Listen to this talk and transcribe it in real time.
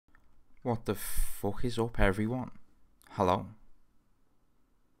What the fuck is up, everyone? Hello.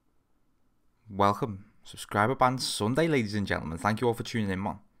 Welcome. Subscriber Ban Sunday, ladies and gentlemen. Thank you all for tuning in,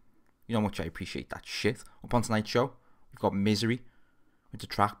 man. You know how much I appreciate that shit. Up on tonight's show, we've got MSRY with the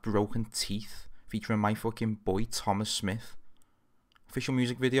track Broken Teeth, featuring my fucking boy Thomas Smith. Official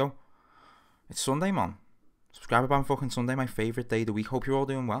music video. It's Sunday, man. Subscriber Ban fucking Sunday, my favourite day of the week. Hope you're all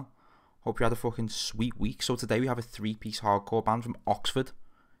doing well. Hope you had a fucking sweet week. So today we have a three-piece hardcore band from Oxford,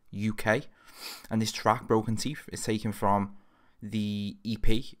 UK, and this track Broken Teeth is taken from the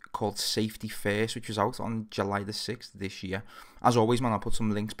EP called Safety First, which was out on July the 6th this year. As always, man, I'll put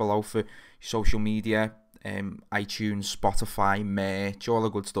some links below for social media, iTunes, Spotify, merch, all the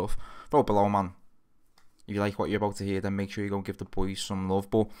good stuff. Throw it below, man. If you like what you're about to hear, then make sure you go and give the boys some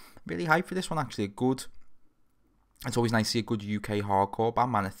love. But really hyped for this one, actually. It's always nice to see a good UK hardcore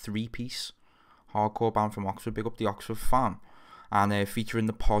band, man. A three-piece hardcore band from Oxford. Big up the Oxford fan. And featuring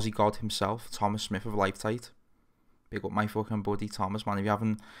the posse god himself, Thomas Smith of Lifetight. Big up my fucking buddy Thomas, man.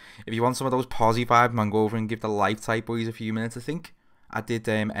 If you want some of those posse vibes, man, go over and give the Lifetight boys a few minutes. I think I did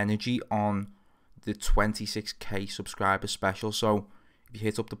energy on the 26k subscriber special. So if you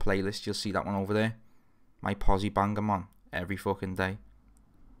hit up the playlist, you'll see that one over there. My posse banger, man, every fucking day.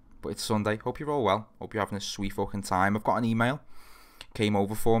 But it's Sunday. Hope you're all well. Hope you're having a sweet fucking time. I've got an email. Came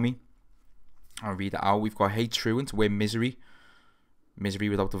over for me. I'll read it out. We've got, hey Truant, we're MSRY. MSRY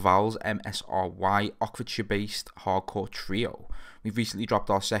without the vowels, MSRY, Oxfordshire-based hardcore trio. We've recently dropped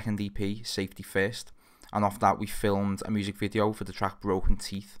our second EP, Safety First, and off that we filmed a music video for the track Broken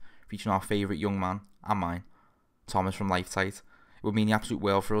Teeth, featuring our favourite young man, and mine, Thomas from Lifetight. It would mean the absolute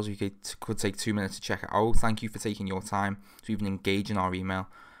world for us if you could take 2 minutes to check it out. Thank you for taking your time to even engage in our email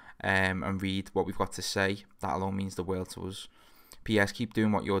and read what we've got to say. That alone means the world to us. P.S. Keep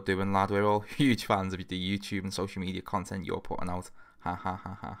doing what you're doing, lad. We're all huge fans of the YouTube and social media content you're putting out. Ha ha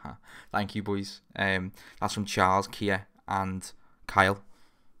ha ha ha. Thank you, boys. That's from Charles, Kia, and Kyle.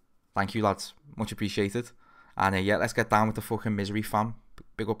 Thank you, lads. Much appreciated. And yeah, let's get down with the fucking MSRY fam.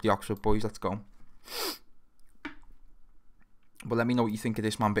 Big up the Oxford boys. Let's go. But let me know what you think of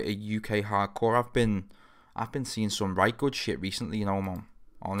this, man. Bit of UK hardcore. I've been seeing some right good shit recently, you know, man.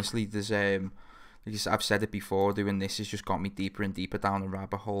 Honestly, there's I've said it before. Doing this has just got me deeper and deeper down the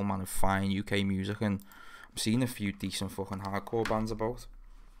rabbit hole, man, of fine UK music, and I'm seeing a few decent fucking hardcore bands about.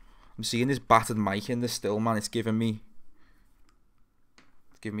 I'm seeing this battered mic in the still, man. It's giving me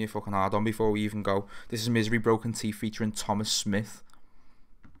a fucking hard on before we even go. This is MSRY Broken Teeth featuring Thomas Smith.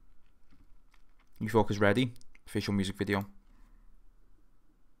 You fuckers ready? Official music video.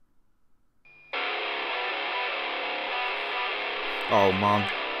 Oh man,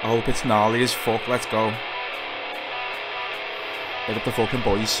 I hope it's gnarly as fuck. Let's go. Get up the fucking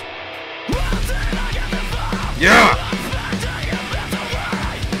boys. Yeah!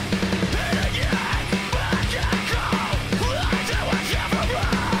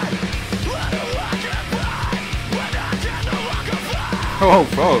 Oh,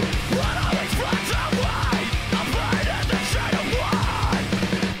 bro.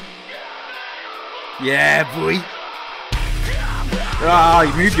 Yeah, boy. Ah,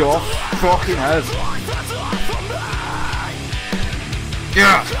 you moved your fucking head.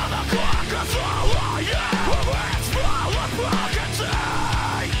 Yeah!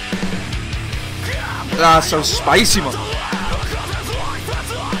 That's so spicy, man.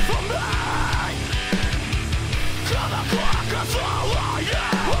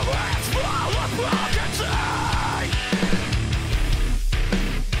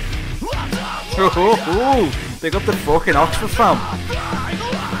 Oh, they got the fucking Oxford fam.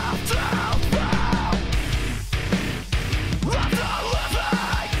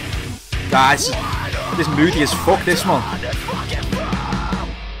 Guys, this moody as fuck, this man.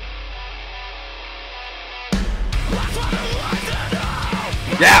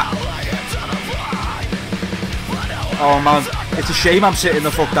 Yeah! Oh man, it's a shame I'm sitting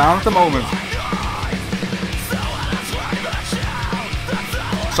the fuck down at the moment.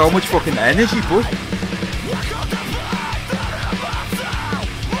 So much fucking energy, boy.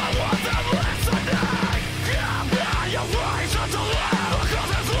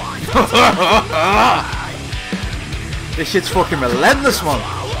 This shit's fucking relentless, man.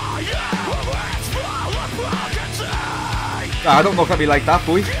 Nah, don't look at me like that,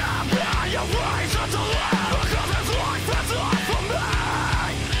 boy.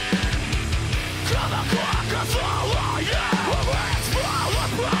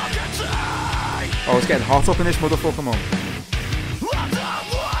 Oh, it's getting hot up in this motherfucker, man.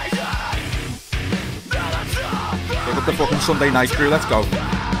 Pick up the fucking Sunday night crew, let's go.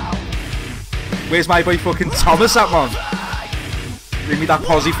 Where's my boy fucking Thomas at, man? Bring me that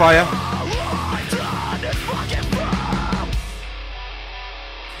posse fire.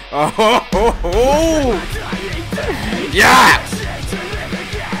 Oh, oh, oh. Yeah!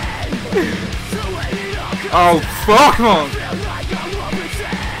 Oh, fuck, man!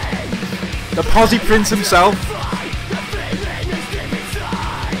 The Posse Prince himself.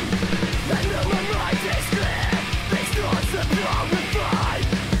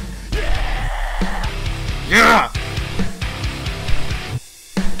 Yeah!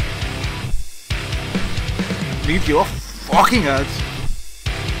 Leave your fucking head.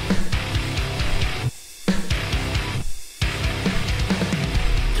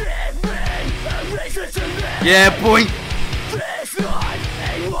 Yeah, boy. This life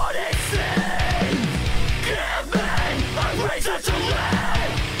ain't what it seems. Give me a reason to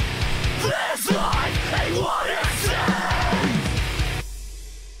live. This life ain't what it seems.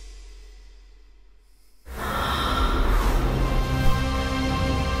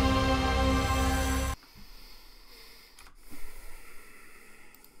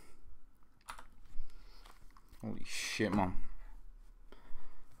 Holy shit, man.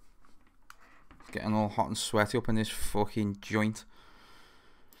 Getting all hot and sweaty up in this fucking joint.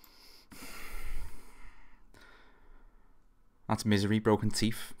 That's Misery, Broken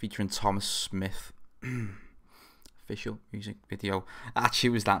Teeth, featuring Thomas Smith. Official music video. That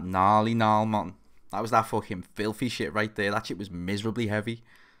shit was that gnarly gnarl, man. That was that fucking filthy shit right there. That shit was miserably heavy.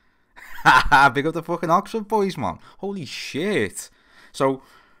 Big up the fucking Oxford boys, man. Holy shit. So,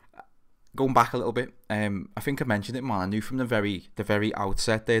 going back a little bit, I think I mentioned it, man. I knew from the very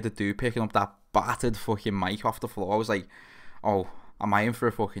outset there, the dude picking up that battered fucking mic off the floor. I was like, oh, am I in for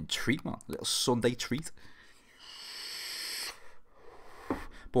a fucking treat, man? A little Sunday treat.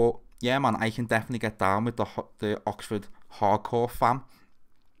 But yeah, man, I can definitely get down with the Oxford hardcore fam.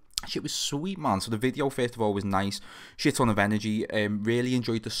 Shit was sweet, man. So the video, first of all, was nice. Shit ton of energy. Really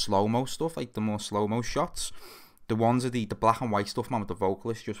enjoyed the slow-mo stuff, like the more slow-mo shots. The ones of the black and white stuff, man, with the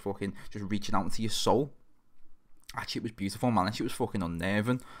vocalist just reaching out into your soul. That shit was beautiful, man. That shit was fucking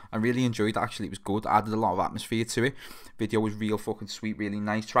unnerving. I really enjoyed it, actually. It was good. Added a lot of atmosphere to it. Video was real fucking sweet, really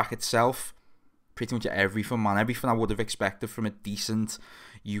nice. Track itself, pretty much everything, man. Everything I would have expected from a decent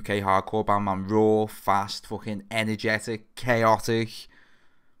UK hardcore band, man. Raw, fast, fucking energetic, chaotic.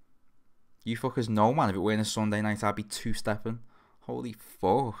 You fuckers know, man. If it weren't a Sunday night, I'd be two-stepping. Holy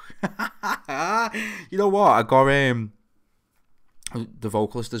fuck. You know what? I got the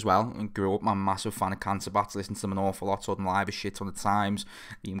vocalist as well, and grew up, man, massive fan of Cancer Bats, listened to them an awful lot, saw them live as shit on the times.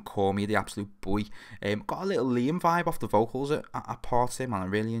 Liam Cormier, the absolute boy. Got a little Liam vibe off the vocals at parts there, man. I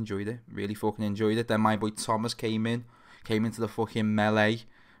really enjoyed it, really fucking enjoyed it. Then my boy Thomas came into the fucking melee,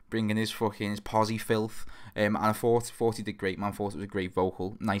 bringing his posse filth, and I thought he did great, man. Thought it was a great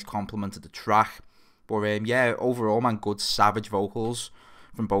vocal, nice compliment to the track. But yeah, overall, man, good savage vocals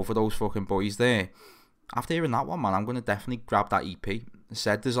from both of those fucking boys there. After hearing that one, man, I'm gonna definitely grab that EP. I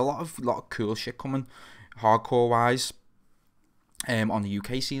said there's a lot of cool shit coming, hardcore wise, on the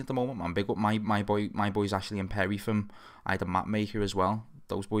UK scene at the moment, man. Big up my boys Ashley and Perry from Either Map Maker as well.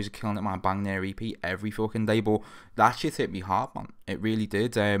 Those boys are killing it, man. Bang their EP every fucking day. But that shit hit me hard, man. It really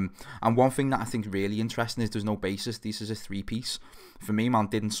did. And one thing that I think is really interesting is there's no bassist. This is a 3-piece. For me, man,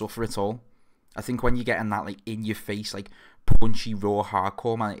 didn't suffer at all. I think when you're getting that like in your face, like punchy raw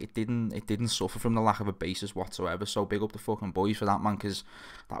hardcore, man, it didn't suffer from the lack of a bassist whatsoever. So big up the fucking boys for that, man, because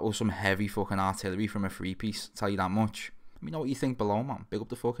that was some heavy fucking artillery from a 3-piece, tell you that much. Let me know what you think below, man. Big up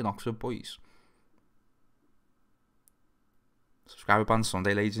the fucking Oxford boys. Subscriber Band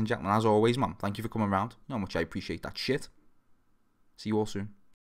Sunday, ladies and gentlemen. As always, man, thank you for coming around. You know how much I appreciate that shit. See you all soon.